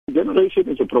generation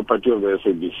is a property of the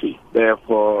SABC.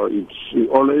 Therefore, it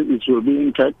will be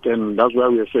intact, and that's why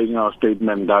we are saying in our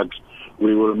statement that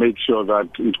we will make sure that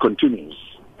it continues.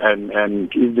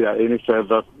 And if there are any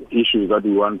further issues that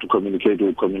we want to communicate,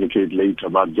 we'll communicate later.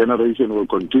 But generation will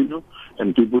continue,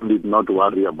 and people need not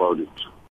worry about it.